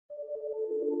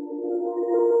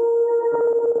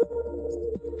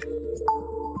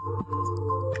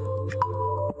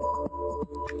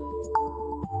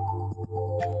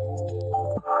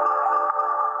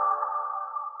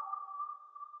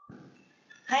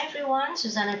Hi everyone,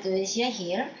 Susana Teresia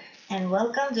here, and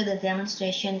welcome to the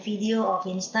demonstration video of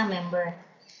InstaMember.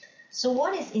 So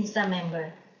what is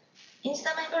InstaMember?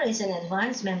 InstaMember is an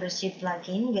advanced membership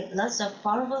plugin with lots of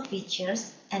powerful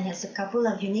features and has a couple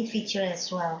of unique features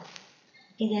as well.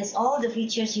 It has all the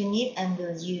features you need and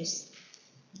will use.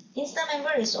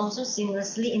 InstaMember is also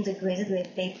seamlessly integrated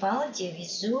with PayPal,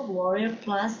 JVZoo, Warrior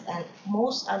Plus, and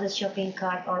most other shopping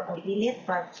cart or affiliate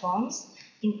platforms,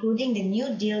 including the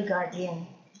new Deal Guardian.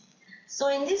 So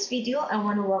in this video, I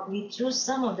want to walk you through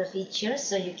some of the features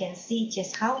so you can see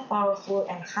just how powerful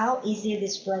and how easy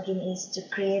this plugin is to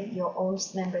create your own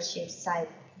membership site.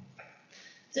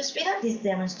 To speed up this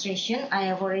demonstration, I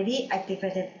have already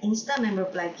activated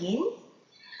InstaMember plugin,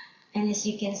 and as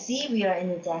you can see, we are in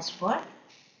the dashboard.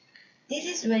 This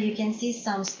is where you can see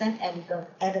some stats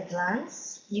at a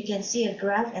glance. You can see a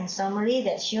graph and summary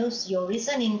that shows your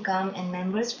recent income and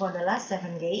members for the last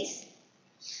 7 days.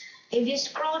 If you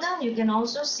scroll down, you can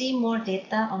also see more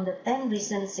data on the 10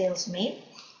 recent sales made,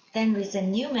 10 recent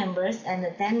new members, and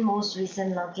the 10 most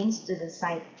recent logins to the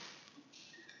site.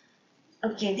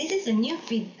 Okay, this is a new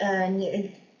this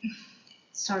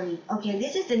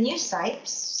is the new site,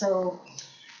 so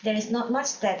there is not much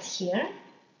stats here.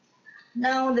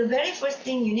 Now, the very first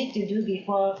thing you need to do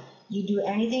before you do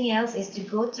anything else is to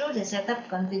go through the setup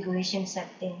configuration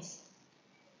settings.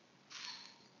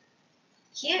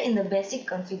 Here in the basic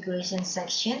configuration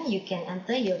section, you can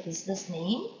enter your business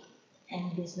name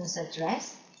and business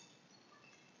address.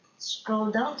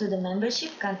 Scroll down to the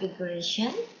membership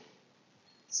configuration.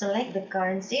 Select the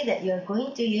currency that you are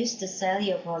going to use to sell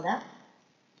your product.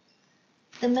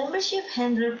 The membership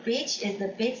handler page is the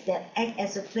page that acts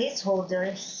as a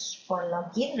placeholder for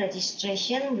login,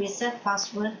 registration, reset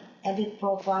password, edit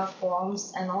profile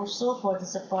forms, and also for the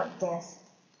support desk.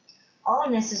 All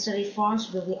necessary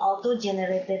forms will be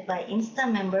auto-generated by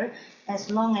InstaMember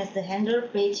as long as the handler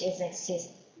page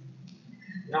exists.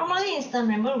 Normally,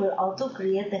 InstaMember will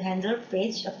auto-create the handler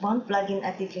page upon plugin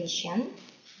activation,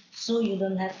 so you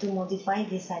don't have to modify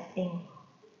this setting.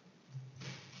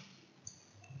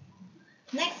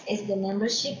 Next is the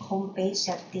membership homepage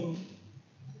setting.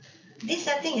 This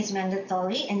setting is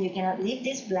mandatory and you cannot leave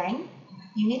this blank.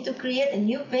 You need to create a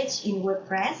new page in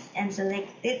WordPress and select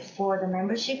it for the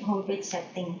membership homepage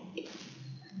setting.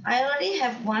 I already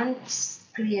have one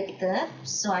created,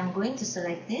 so I'm going to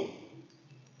select it.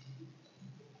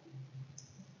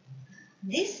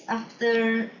 This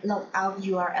after logout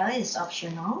URL is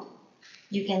optional.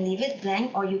 You can leave it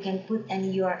blank or you can put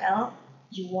any URL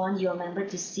you want your member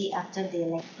to see after they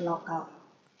log out.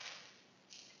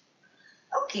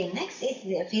 Okay, next is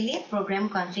the affiliate program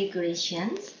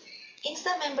configurations.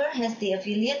 InstaMember has the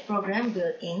affiliate program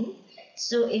built in,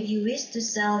 so if you wish to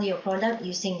sell your product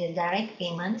using the direct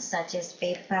payments such as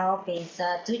PayPal,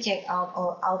 Payza, to checkout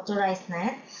or authorized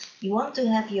net, you want to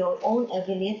have your own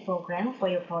affiliate program for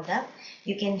your product,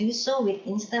 you can do so with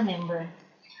InstaMember.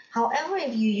 However,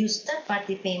 if you use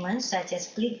third-party payments such as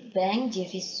ClickBank,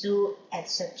 JVZoo,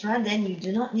 etc., then you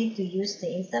do not need to use the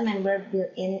InstaMember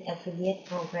built-in affiliate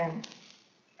program.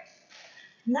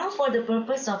 Now, for the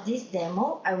purpose of this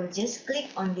demo, I will just click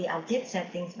on the Update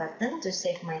Settings button to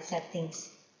save my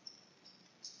settings.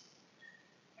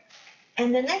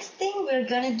 And the next thing we're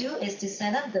going to do is to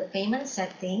set up the payment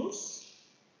settings.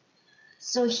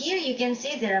 So here you can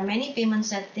see there are many payment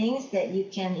settings that you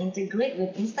can integrate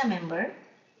with InstaMember.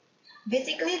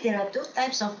 Basically, there are two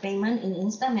types of payment in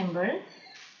InstaMember.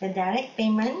 The direct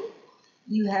payment,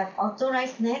 you have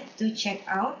authorized net to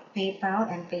checkout,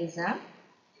 PayPal, and Payza.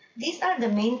 These are the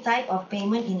main type of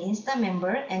payment in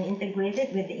InstaMember and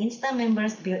integrated with the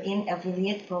InstaMember's built-in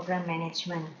affiliate program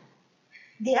management.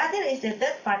 The other is the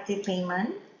third-party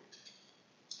payment.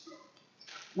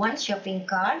 One shopping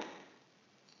cart,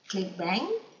 ClickBank,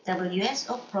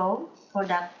 WSO Pro,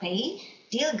 Product Pay,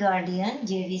 Deal Guardian,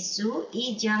 JVZoo,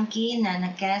 eJunkie,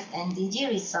 NanaCast, and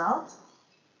DigiResults.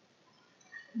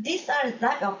 These are the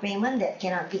type of payment that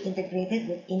cannot be integrated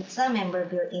with InstaMember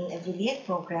built-in affiliate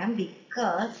program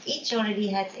because each already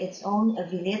has its own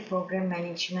affiliate program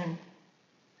management.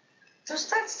 To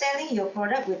start selling your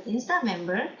product with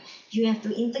InstaMember, you have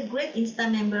to integrate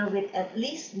InstaMember with at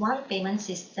least one payment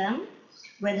system,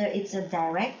 whether it's a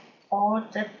direct or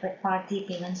third-party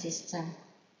payment system.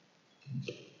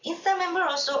 InstaMember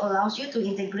also allows you to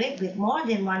integrate with more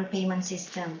than one payment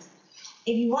system.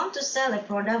 If you want to sell a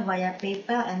product via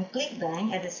PayPal and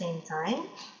ClickBank at the same time,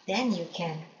 then you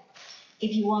can.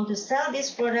 If you want to sell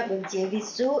this product with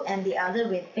JVZoo and the other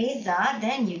with Payza,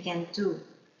 then you can too.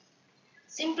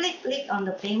 Simply click on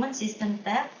the Payment System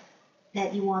tab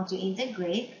that you want to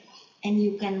integrate and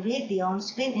you can read the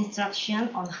on-screen instruction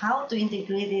on how to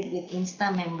integrate it with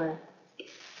InstaMember.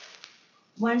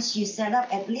 Once you set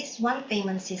up at least one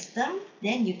payment system,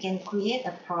 then you can create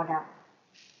a product.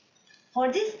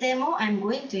 For this demo, I'm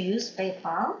going to use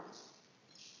PayPal,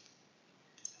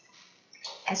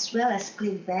 as well as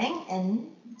ClickBank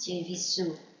and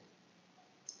JVSU.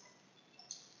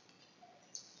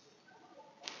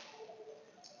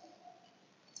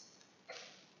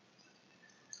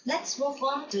 Let's move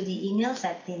on to the email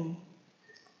setting.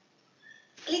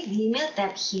 Click the email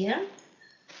tab here,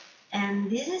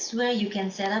 and this is where you can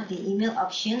set up the email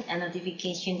option and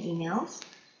notification emails.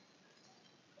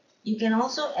 You can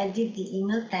also edit the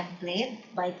email template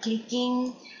by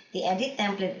clicking the edit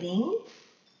template link,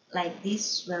 like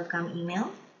this welcome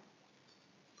email.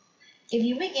 If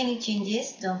you make any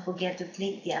changes, don't forget to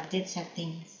click the update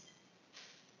settings.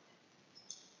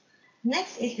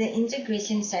 Next is the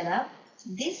integration setup.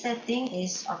 This setting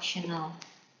is optional.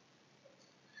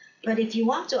 But if you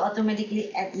want to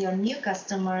automatically add your new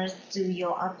customers to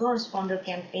your autoresponder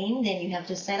campaign, then you have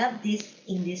to set up this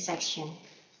in this section.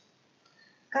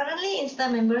 Currently,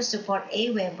 InstaMember support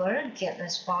Aweber,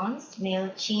 GetResponse,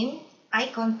 MailChimp,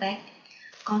 iContact,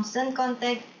 Constant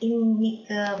Contact,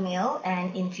 InMail,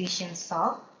 and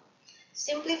Infusionsoft.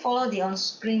 Simply follow the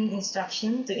on-screen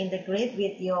instruction to integrate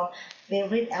with your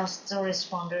favorite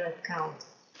autoresponder account.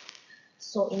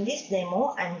 So in this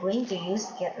demo, I'm going to use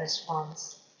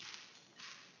GetResponse.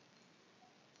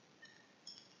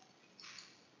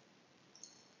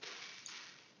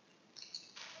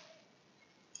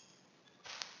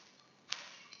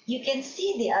 You can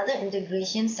see the other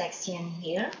integration section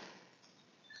here.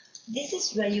 This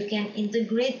is where you can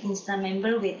integrate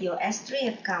InstaMember with your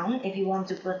S3 account if you want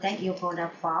to protect your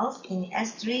product files in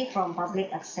S3 from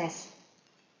public access.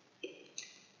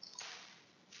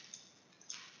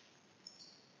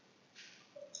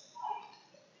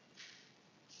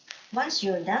 Once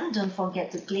you're done, don't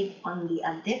forget to click on the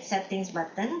Update Settings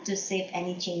button to save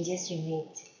any changes you made.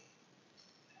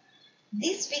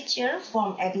 This feature,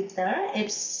 Form Editor,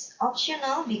 is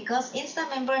optional because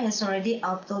InstaMember has already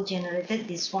auto-generated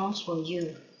these forms for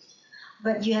you.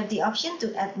 But you have the option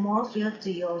to add more fields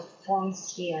to your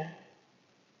forms here.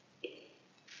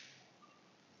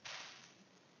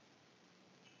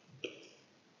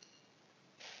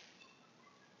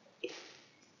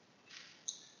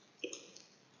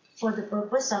 For the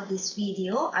purpose of this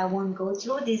video, I won't go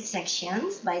through these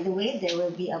sections. By the way, there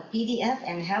will be a PDF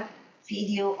and help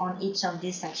video on each of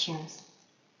these sections.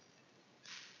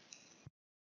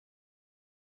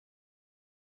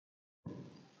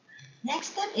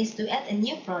 Next step is to add a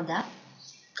new product.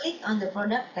 Click on the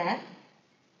Product tab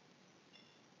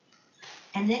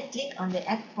and then click on the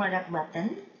Add Product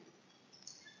button.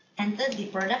 Enter the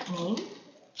product name.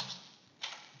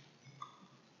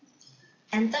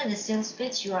 Enter the sales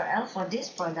page URL for this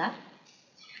product.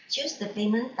 Choose the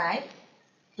payment type,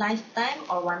 lifetime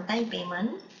or one-time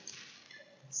payment,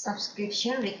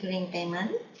 subscription recurring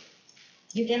payment.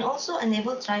 You can also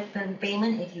enable trial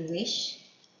payment if you wish,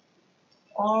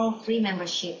 or free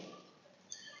membership.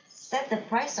 Set the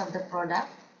price of the product,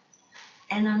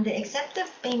 and on the accepted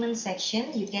payment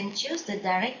section, you can choose the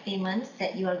direct payments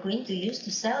that you are going to use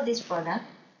to sell this product.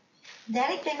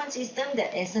 Direct payment system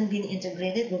that hasn't been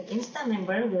integrated with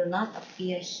InstaMember will not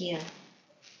appear here.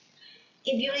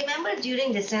 If you remember,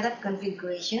 during the setup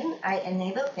configuration, I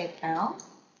enabled PayPal,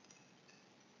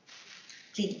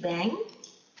 ClickBank,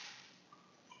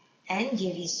 and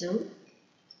JVSU.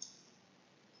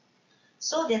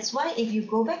 So that's why if you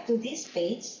go back to this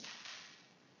page,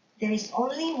 there is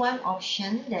only one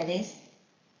option, that is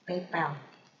PayPal.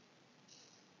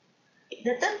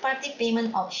 The third-party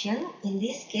payment option, in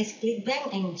this case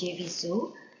ClickBank and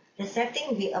JVSU, the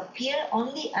setting will appear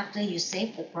only after you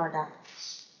save the product.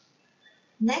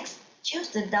 Next, choose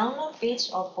the download page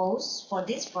or post for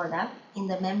this product in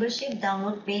the membership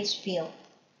download page field.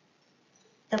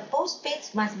 The post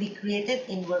page must be created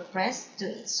in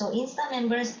WordPress so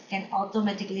InstaMembers can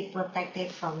automatically protect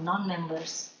it from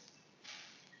non-members.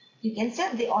 You can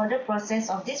set the order process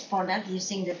of this product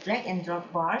using the drag and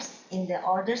drop bars in the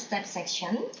Order Step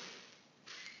section.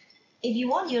 If you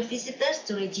want your visitors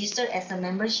to register as a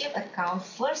membership account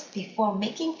first before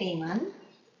making payment,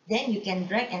 then you can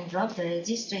drag and drop the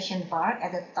registration bar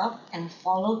at the top and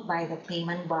followed by the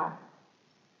payment bar.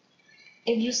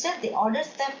 If you set the order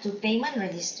step to payment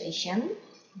registration,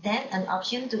 then an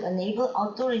option to enable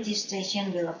auto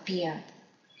registration will appear.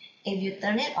 If you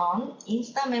turn it on,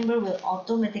 InstaMember will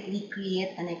automatically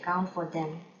create an account for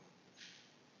them.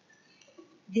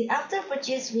 The after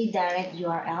purchase redirect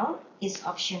URL is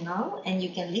optional and you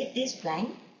can leave this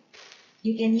blank.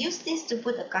 You can use this to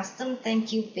put a custom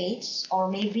thank you page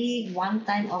or maybe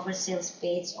one-time offer sales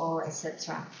page or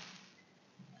etc.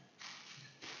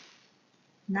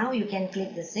 Now you can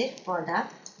click the Save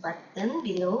Product button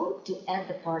below to add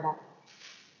the product.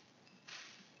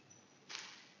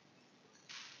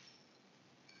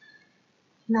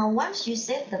 Now once you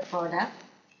save the product,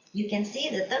 you can see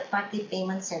the third-party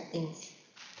payment settings.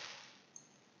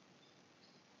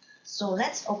 So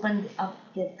let's open up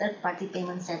the third-party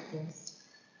payment settings.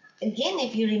 Again,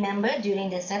 if you remember, during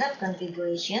the setup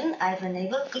configuration, I've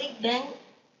enabled ClickBank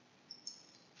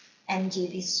and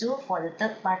JVSU for the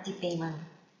third-party payment.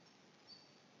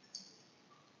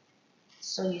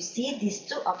 So you see these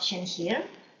two options here,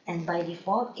 and by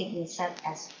default it will set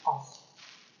as off.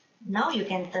 Now you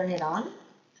can turn it on.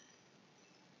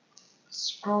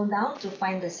 Scroll down to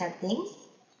find the settings.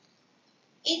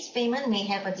 Each payment may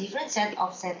have a different set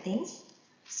of settings.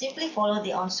 Simply follow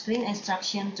the on-screen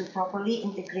instruction to properly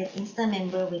integrate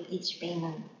InstaMember with each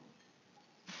payment.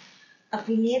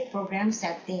 Affiliate program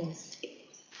settings.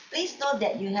 Please note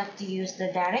that you have to use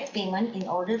the direct payment in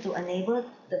order to enable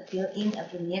the built-in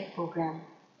affiliate program.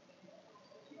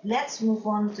 Let's move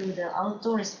on to the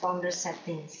autoresponder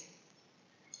settings.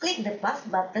 Click the plus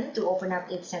button to open up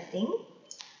its setting.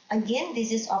 Again,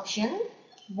 this is option.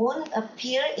 Won't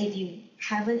appear if you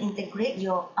haven't integrated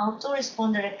your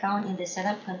autoresponder account in the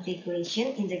setup configuration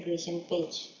integration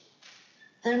page.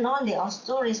 Turn on the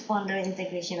autoresponder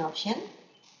integration option.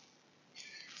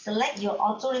 Select your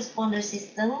autoresponder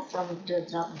system from the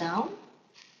drop-down.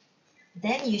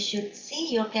 Then you should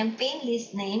see your campaign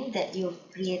list name that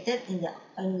you've created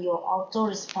in your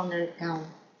autoresponder account.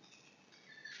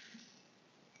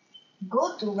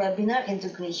 Go to webinar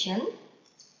integration.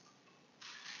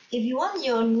 If you want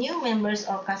your new members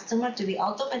or customer to be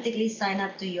automatically signed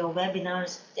up to your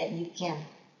webinars, then you can.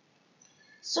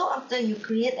 So after you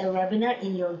create a webinar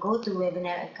in your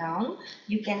GoToWebinar account,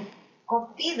 you can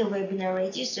copy the webinar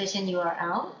registration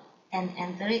URL and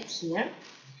enter it here.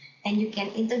 And you can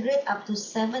integrate up to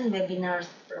 7 webinars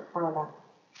per product.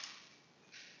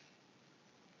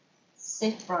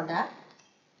 Save product.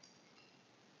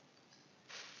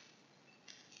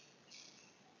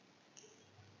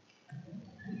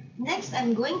 Next,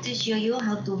 I'm going to show you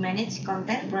how to manage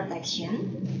content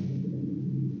protection.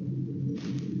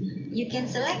 You can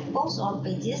select posts or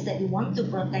pages that you want to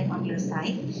protect on your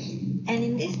site. And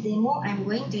in this demo, I'm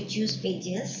going to choose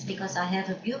pages because I have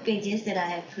a few pages that I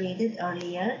have created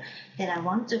earlier that I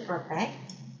want to protect.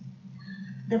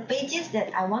 The pages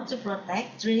that I want to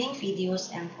protect, training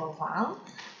videos and profile.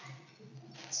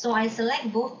 So I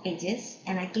select both pages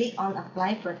and I click on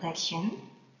Apply Protection.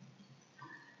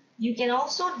 You can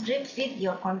also drip feed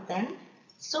your content.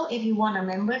 So if you want a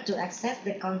member to access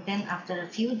the content after a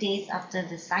few days after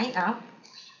the sign up,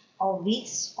 or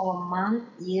weeks or month,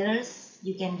 years,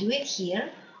 you can do it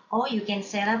here, or you can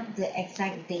set up the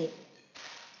exact date.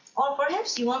 Or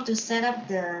perhaps you want to set up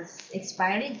the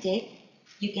expiry date,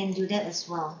 you can do that as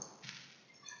well.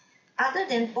 Other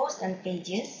than posts and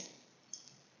pages,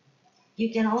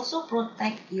 you can also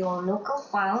protect your local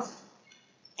files,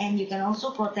 and you can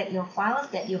also protect your files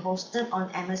that you hosted on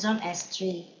Amazon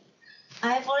S3.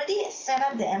 I've already set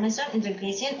up the Amazon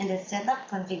integration in the setup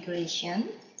configuration.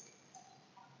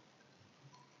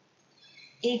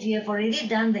 If you have already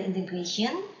done the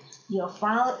integration, your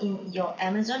file in your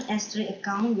Amazon S3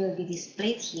 account will be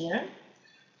displayed here,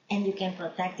 and you can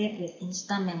protect it with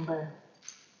InstaMember.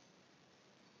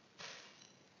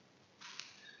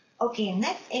 Okay,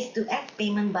 next is to add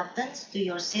payment buttons to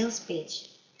your sales page.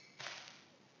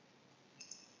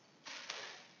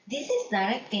 This is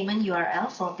direct payment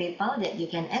URL for PayPal that you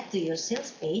can add to your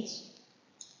sales page.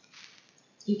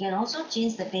 You can also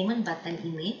change the payment button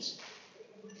image.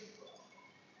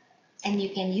 And you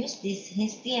can use this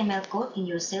HTML code in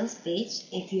your sales page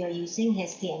if you are using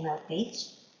HTML page.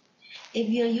 If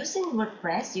you are using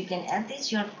WordPress, you can add this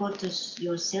shortcode to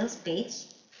your sales page.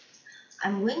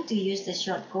 I'm going to use the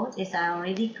shortcode as I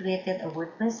already created a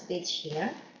WordPress page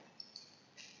here.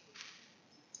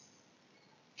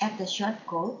 Add the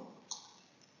shortcode.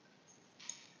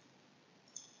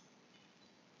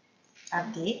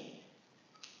 Update.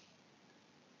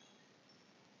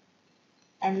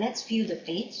 And let's view the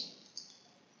page.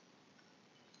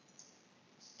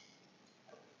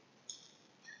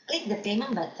 Click the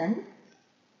payment button.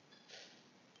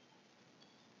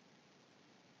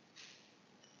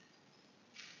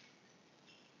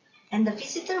 And the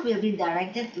visitor will be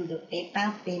directed to the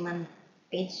PayPal payment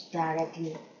page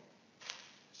directly.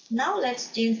 Now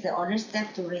let's change the order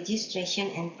step to registration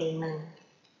and payment.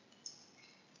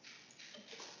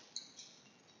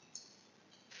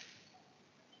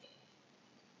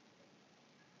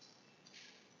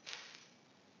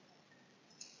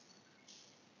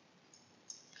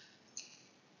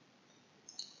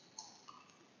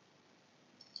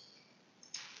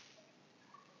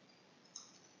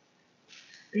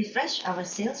 refresh our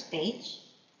sales page,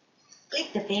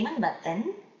 click the payment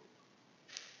button,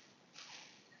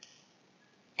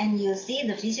 and you'll see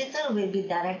the visitor will be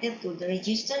directed to the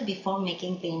register before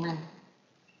making payment.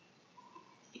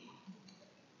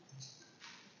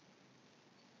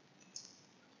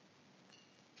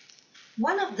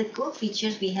 One of the cool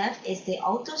features we have is the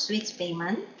auto switch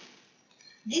payment.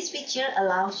 This feature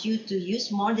allows you to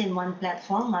use more than one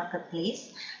platform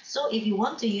marketplace. So if you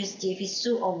want to use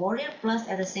JVSU or Warrior Plus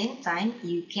at the same time,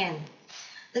 you can.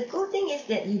 The cool thing is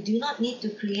that you do not need to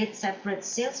create separate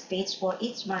sales page for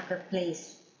each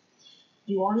marketplace.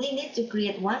 You only need to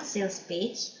create one sales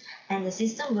page, and the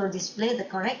system will display the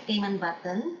correct payment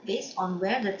button based on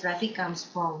where the traffic comes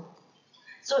from.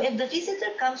 So if the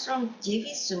visitor comes from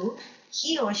JVSU,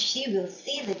 he or she will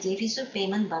see the JVSU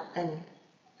payment button.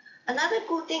 Another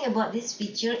cool thing about this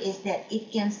feature is that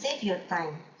it can save your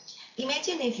time.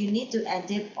 Imagine if you need to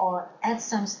edit or add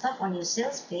some stuff on your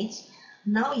sales page.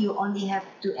 Now you only have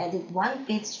to edit one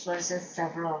page versus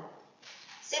several.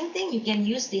 Same thing, you can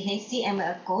use the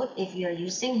HTML code if you are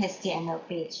using HTML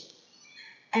page,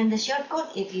 and the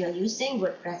shortcode if you are using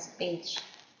WordPress page.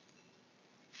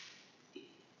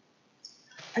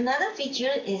 Another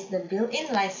feature is the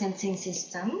built-in licensing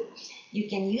system. You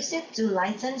can use it to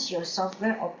license your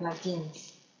software or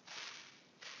plugins.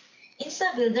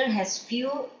 InstaBuilder has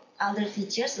few other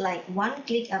features like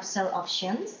one-click upsell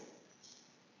options.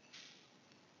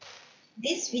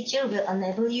 This feature will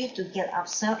enable you to get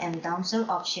upsell and downsell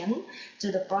option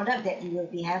to the product that you will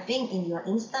be having in your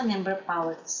InstaMember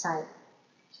powered site.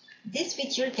 This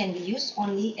feature can be used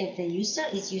only if the user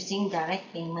is using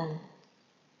direct payment.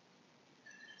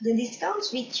 The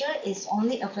discounts feature is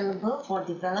only available for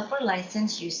developer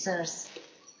license users.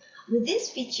 With this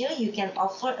feature, you can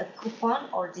offer a coupon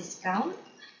or discount.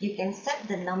 You can set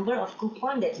the number of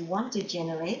coupon that you want to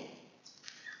generate,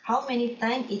 how many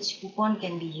times each coupon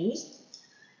can be used,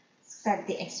 set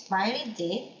the expiry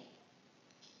date.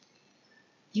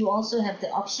 You also have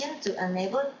the option to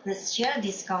enable the share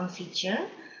discount feature.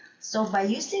 So by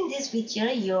using this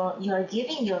feature, you're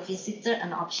giving your visitor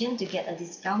an option to get a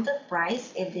discounted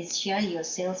price if they share your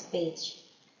sales page.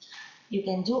 You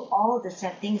can do all the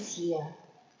settings here.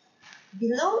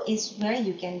 Below is where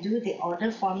you can do the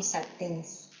order form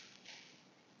settings.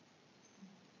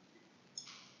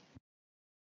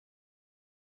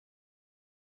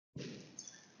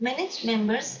 Manage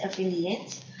members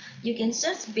affiliates. You can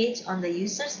search based on the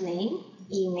user's name,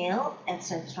 email,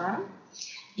 etc.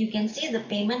 You can see the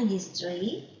payment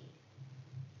history.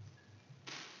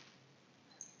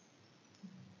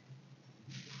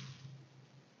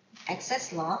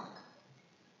 Access log.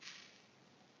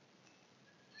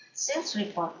 Sales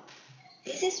report.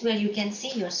 This is where you can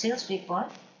see your sales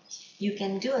report. You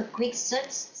can do a quick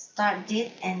search, start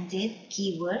date, end date,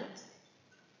 keyword.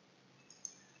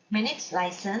 Manage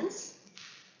license.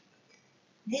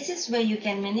 This is where you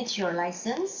can manage your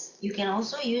license. You can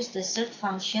also use the search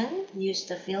function, use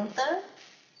the filter.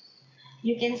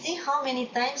 You can see how many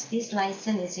times this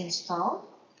license is installed.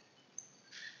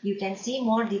 You can see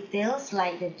more details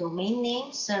like the domain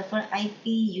name, server IP,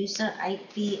 user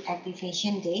IP,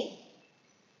 activation date.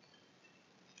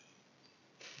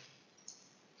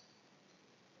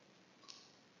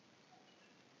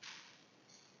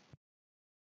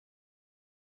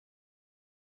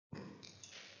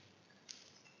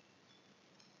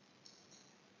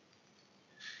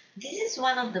 This is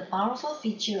one of the powerful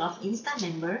features of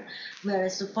InstaMember, where a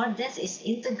support desk is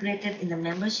integrated in the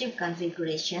membership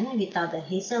configuration without the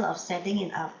hassle of setting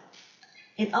it up.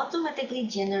 It automatically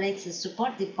generates a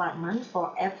support department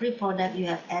for every product you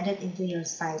have added into your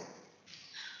site.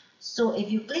 So if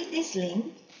you click this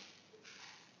link,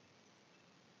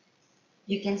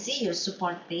 you can see your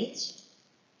support page.